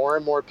better. More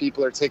and more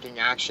people are taking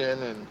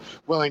action and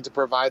willing to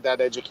provide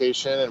that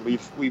education, and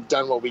we've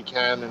done what we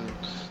can, and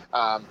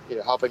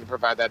helping to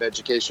provide that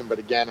education. But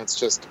again, it's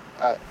just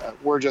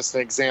we're just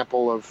an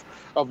example of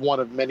one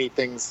of many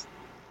things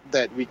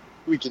that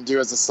we can do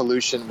as a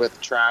solution with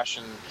trash,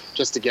 and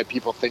just to get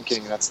people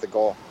thinking. That's the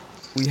goal.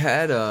 We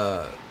had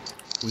an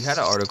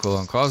article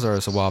on Cause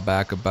Artists a while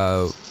back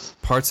about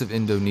parts of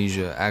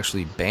Indonesia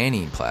actually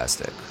banning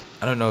plastic.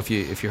 I don't know if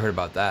you heard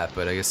about that,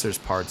 but I guess there's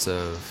parts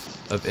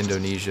of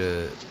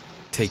Indonesia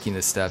taking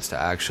the steps to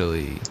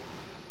actually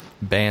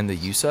ban the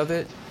use of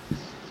it,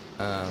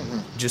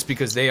 just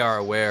because they are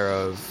aware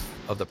of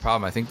the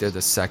problem. I think they're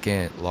the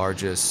second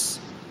largest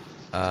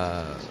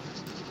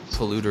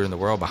polluter in the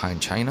world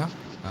behind China.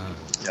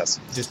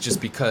 Yes.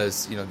 Just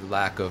because the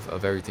lack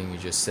of everything you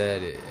just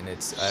said, and I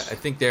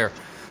think they're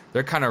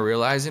kind of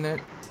realizing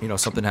it.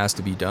 Something has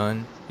to be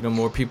done.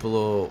 More people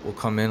will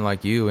come in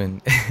like you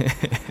and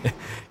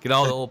get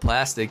all the old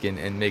plastic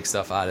and make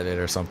stuff out of it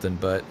or something.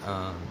 But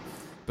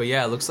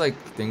yeah, it looks like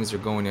things are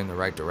going in the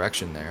right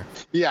direction there.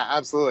 Yeah,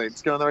 absolutely.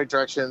 It's going in the right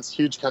direction. It's a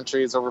huge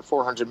country. It's over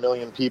 400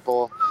 million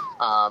people.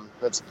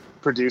 That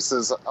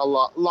produces a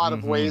lot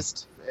of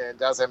waste.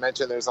 And as I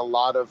mentioned, there's a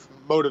lot of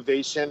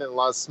motivation and a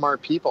lot of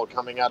smart people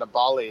coming out of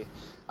Bali.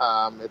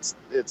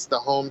 It's the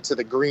home to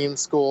the Green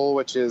School,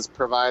 which is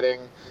providing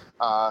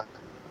a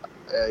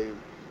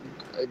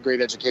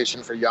great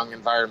education for young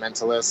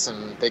environmentalists,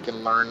 and they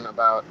can learn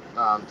about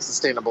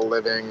sustainable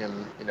living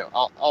and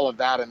all of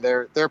that. And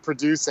they're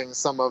producing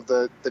some of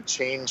the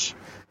change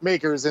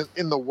makers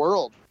in the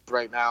world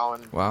right now.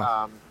 And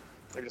wow.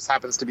 There just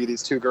happens to be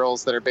these two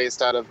girls that are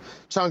based out of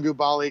Canggu,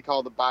 Bali,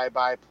 called the Bye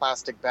Bye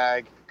Plastic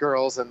Bag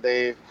Girls, and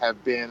they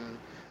have been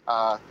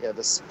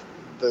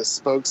the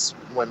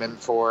spokeswomen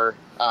for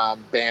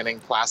banning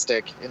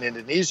plastic in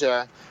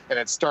Indonesia. And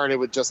it started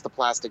with just the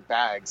plastic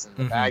bags, and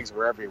the bags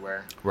were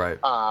everywhere. Right.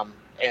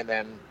 And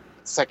then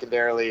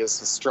secondarily is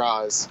the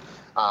straws.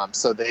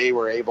 So they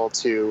were able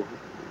to,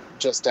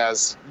 just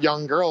as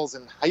young girls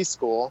in high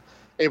school,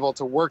 able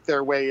to work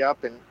their way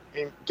up and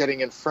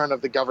getting in front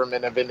of the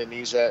government of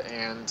Indonesia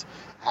and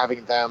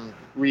having them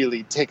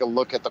really take a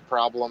look at the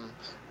problem,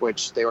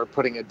 which they were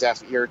putting a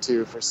deaf ear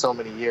to for so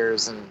many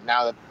years. And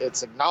now that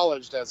it's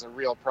acknowledged as a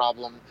real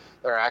problem,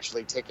 they're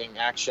actually taking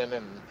action.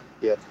 And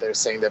they're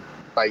saying that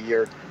by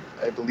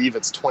I believe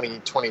it's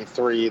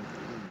 2023,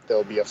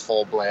 there'll be a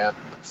full ban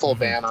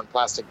on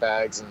plastic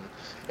bags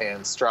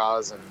and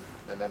straws, and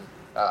then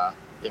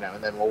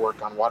and then we'll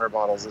work on water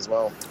bottles as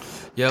well.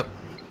 Yep,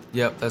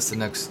 that's the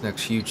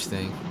next huge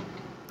thing.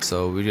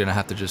 So we're gonna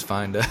have to just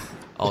find a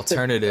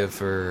alternative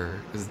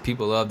because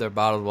people love their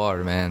bottled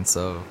water, man.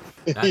 So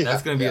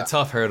that's gonna be a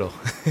tough hurdle.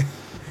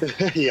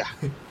 Yeah,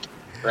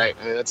 right.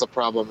 I mean, it's a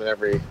problem in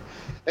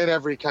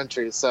every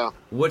country. So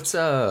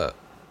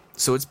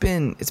so it's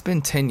been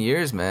 10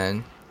 years,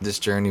 man, this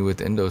journey with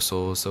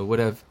Indosoul. So what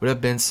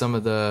have been some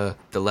of the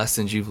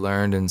lessons you've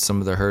learned and some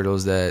of the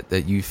hurdles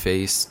that you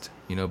faced,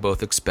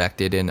 both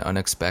expected and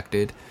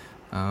unexpected?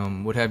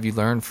 What have you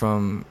learned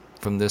from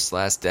this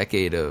last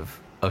decade of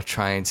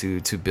trying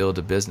to build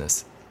a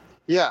business?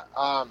 Yeah,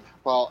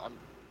 well,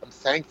 I'm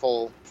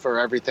thankful for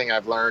everything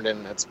I've learned,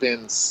 and it's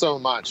been so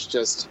much.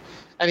 Just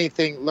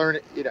anything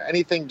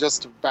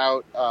just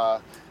about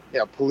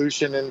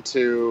pollution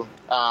into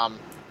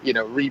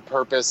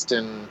repurposed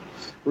and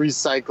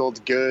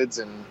recycled goods,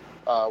 and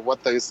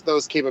what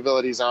those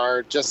capabilities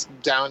are, just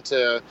down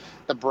to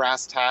the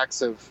brass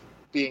tacks of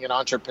being an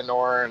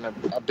entrepreneur and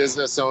a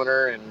business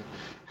owner, and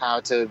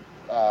how to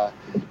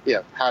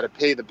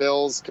pay the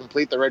bills,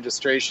 complete the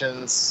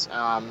registrations,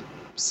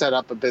 set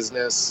up a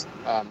business,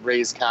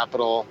 raise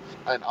capital,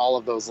 and all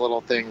of those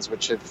little things,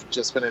 which have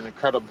just been an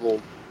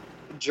incredible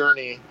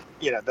journey.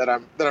 That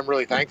I'm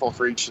really thankful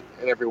for each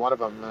and every one of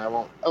them. And I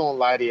won't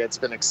lie to you, it's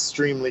been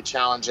extremely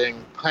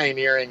challenging,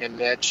 pioneering a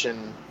niche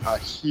in a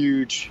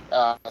huge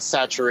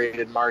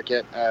saturated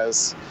market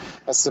as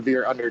a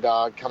severe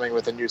underdog coming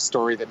with a new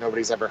story that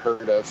nobody's ever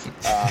heard of.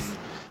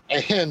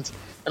 And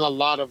in a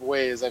lot of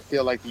ways, I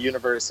feel like the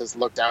universe has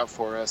looked out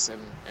for us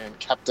and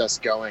kept us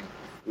going.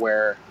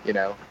 Where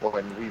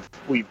when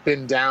we've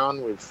been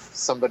down,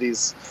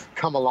 somebody's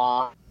come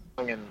along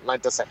and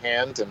lent us a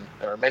hand, and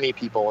there are many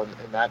people in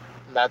that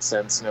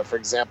sense. For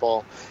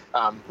example,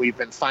 we've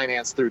been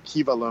financed through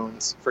Kiva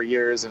loans for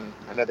years, and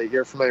I know that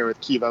you're familiar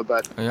with Kiva,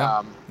 but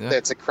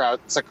it's a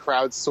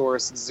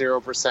crowdsourced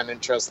 0%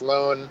 interest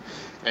loan.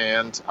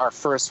 And our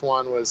first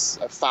one was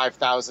a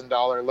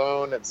 $5,000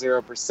 loan at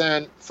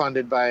 0%,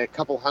 funded by a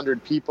couple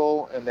hundred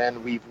people. And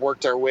then we've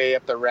worked our way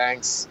up the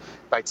ranks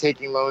by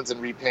taking loans and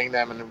repaying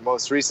them. And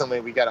most recently,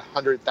 we got a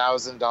 $100,000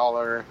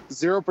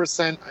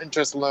 0%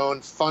 interest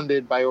loan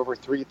funded by over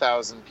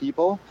 3,000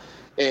 people.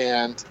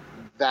 And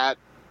that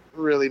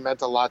really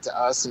meant a lot to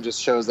us, and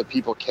just shows that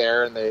people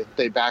care and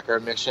they back our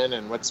mission.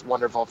 And what's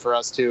wonderful for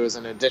us too is,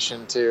 in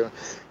addition to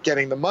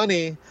getting the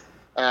money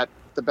at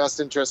the best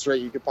interest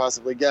rate you could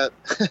possibly get,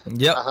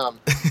 yep,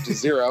 which is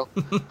zero,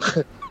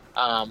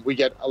 we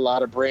get a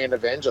lot of brand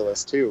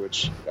evangelists too,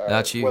 which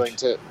are willing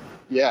to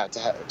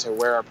to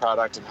wear our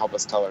product and help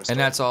us tell our story. And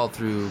that's all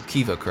through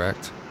Kiva,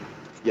 correct?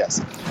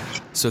 Yes.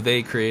 So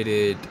they've kind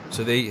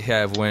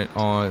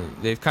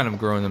of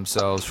grown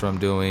themselves from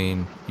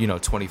doing,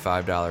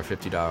 $25,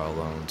 $50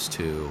 loans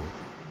to,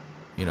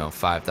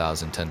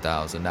 $5,000,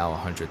 $10,000, now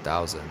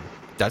 $100,000.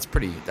 That's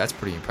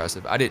pretty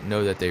impressive. I didn't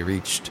know that they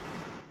reached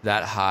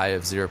that high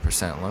of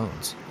 0%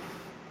 loans.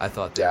 I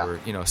thought they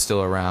were,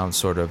 still around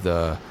sort of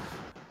the,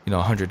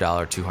 $100,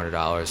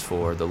 $200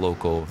 for the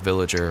local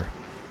villager,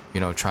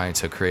 trying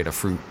to create a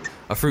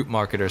fruit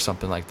market or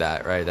something like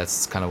that, right?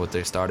 That's kind of what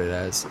they started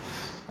as.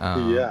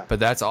 But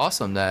that's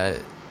awesome that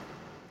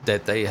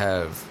they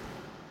have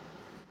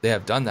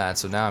done that.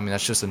 So now,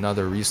 that's just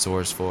another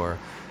resource for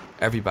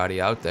everybody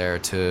out there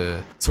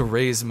to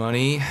raise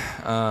money,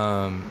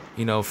 from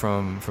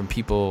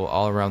people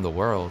all around the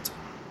world.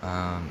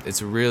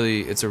 It's a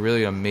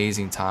really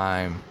amazing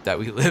time that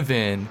we live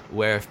in,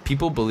 where if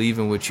people believe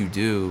in what you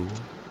do,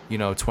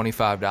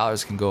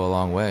 $25 can go a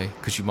long way,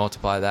 because you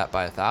multiply that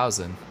by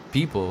 1,000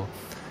 people,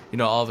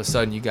 all of a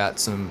sudden you got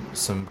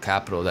some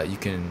capital that you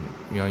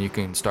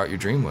can start your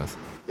dream with.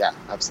 Yeah,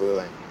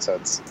 absolutely. So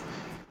it's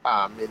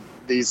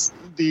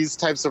these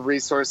types of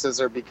resources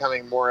are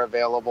becoming more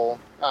available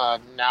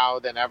now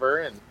than ever.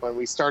 And when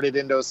we started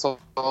Indosol,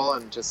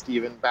 and just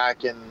even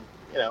back in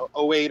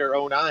 08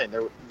 or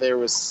 09, there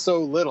was so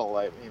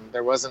little.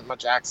 There wasn't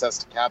much access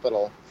to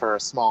capital for a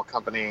small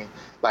company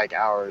like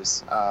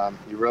ours.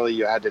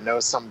 You had to know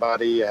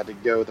somebody. You had to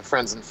go the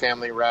friends and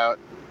family route.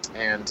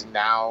 And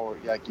now,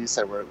 like you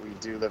said, we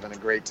do live in a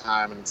great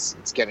time, and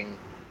it's getting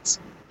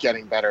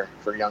better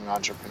for young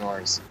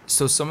entrepreneurs.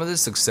 So some of the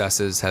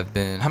successes have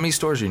been, how many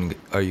stores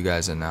are you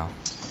guys in now?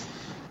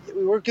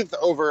 We work with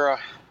over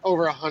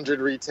 100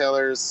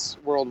 retailers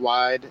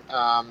worldwide.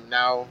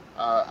 Now,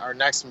 our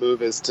next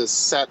move is to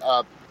set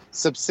up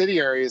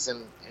subsidiaries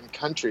in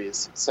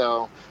countries.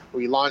 So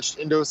we launched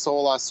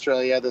Indosol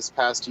Australia this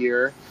past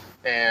year.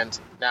 And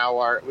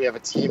now we have a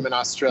team in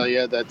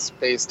Australia that's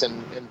based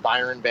in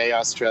Byron Bay,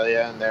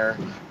 Australia, and they're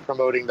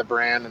promoting the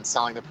brand and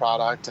selling the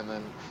product. And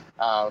then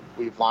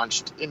we've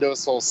launched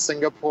Indosol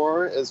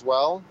Singapore as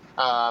well.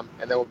 And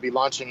then we'll be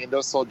launching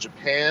Indosol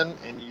Japan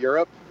and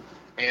Europe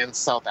and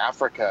South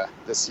Africa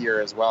this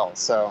year as well.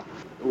 So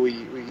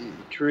we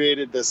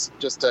created this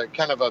just a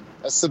kind of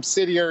a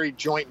subsidiary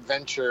joint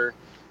venture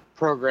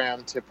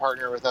program to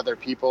partner with other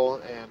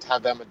people and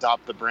have them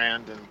adopt the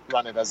brand and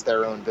run it as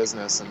their own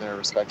business in their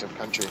respective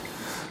country.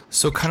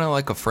 So kind of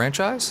like a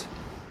franchise?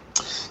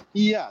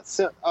 Yeah,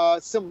 so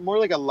more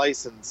like a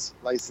licensee.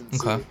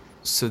 Okay.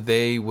 So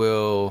they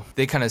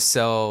kind of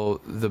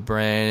sell the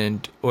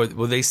brand, or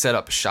will they set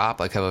up shop,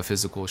 like have a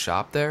physical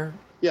shop there?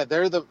 Yeah,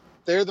 they're the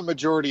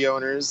majority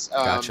owners.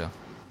 Gotcha.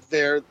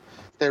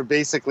 They're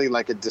basically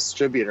like a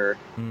distributor,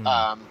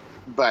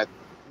 but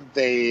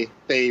they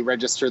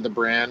register the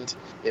brand.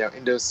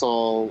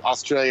 Indosol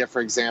Australia, for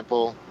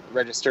example,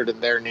 registered in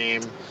their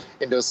name.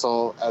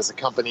 Indosol as a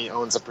company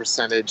owns a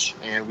percentage,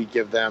 and we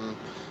give them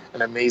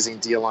an amazing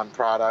deal on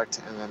product,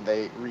 and then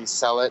they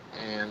resell it,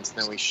 and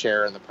then we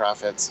share in the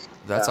profits.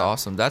 That's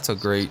awesome. That's a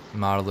great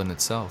model in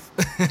itself.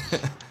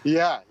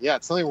 Yeah,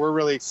 it's something we're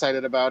really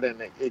excited about,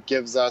 and it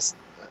gives us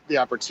the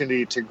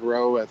opportunity to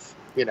grow with,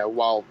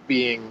 while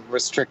being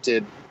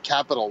restricted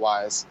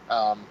capital-wise,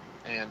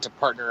 and to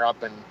partner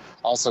up and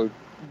also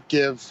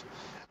give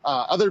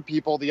other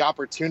people the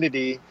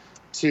opportunity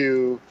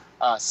to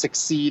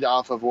succeed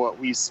off of what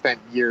we've spent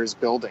years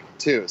building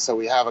too. So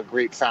we have a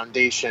great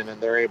foundation,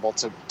 and they're able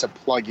to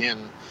plug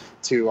in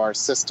to our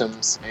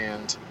systems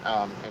and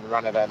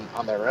run it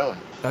on their own.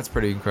 That's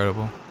pretty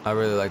incredible. I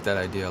really like that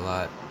idea a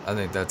lot. I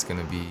think that's going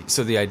to be,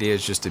 so the idea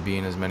is just to be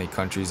in as many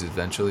countries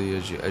eventually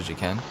as you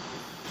can.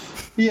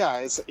 Yeah,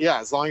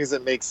 as long as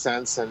it makes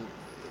sense, and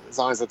as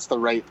long as it's the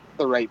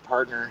right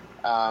partner.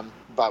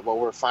 But what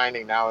we're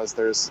finding now is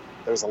there's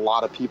a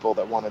lot of people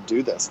that want to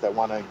do this, that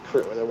want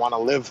to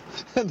live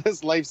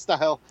this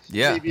lifestyle.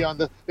 Yeah. Maybe on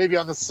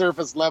the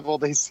surface level,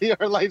 they see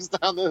our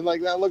lifestyle and they're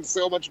like, that looks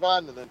so much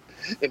fun, and then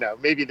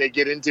maybe they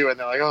get into it and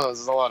they're like, oh,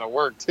 this is a lot of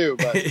work too.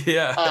 But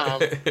yeah.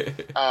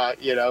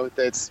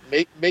 It's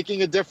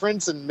making a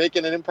difference and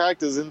making an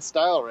impact is in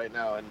style right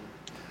now.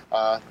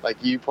 And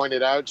like you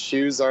pointed out,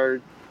 shoes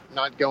are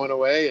not going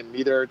away, and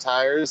neither are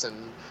tires,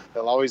 and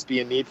there'll always be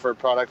a need for a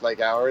product like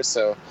ours.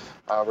 So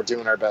we're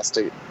doing our best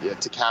to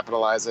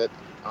capitalize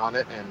on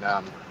it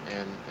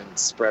and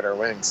spread our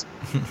wings.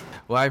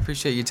 Well, I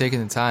appreciate you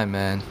taking the time,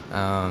 man.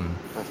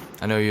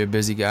 I know you're a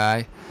busy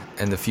guy,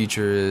 and the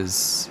future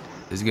is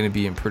going to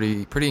be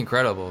pretty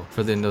incredible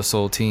for the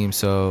Indosol team.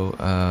 So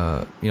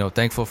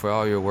thankful for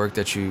all your work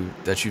that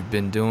you've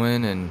been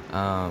doing, and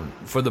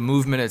for the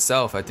movement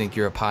itself. I think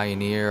you're a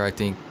pioneer. I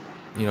think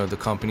the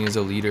company is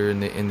a leader in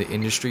the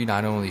industry,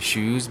 not only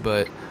shoes,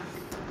 but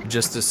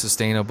just a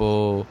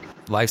sustainable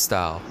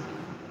lifestyle,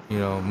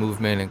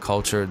 movement and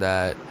culture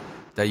that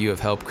you have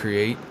helped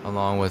create,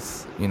 along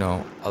with a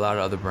lot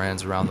of other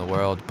brands around the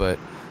world. But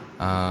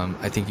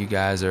I think you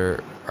guys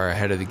are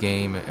ahead of the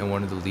game and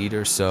one of the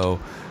leaders. So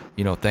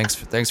thanks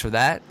for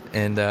that.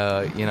 And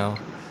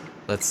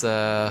let's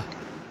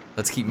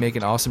let's keep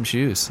making awesome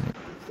shoes.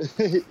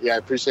 Yeah, I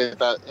appreciate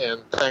that.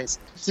 And thanks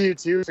to you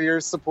too for your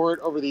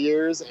support over the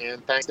years.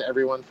 And thanks to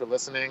everyone for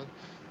listening.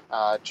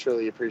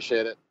 Truly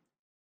appreciate it.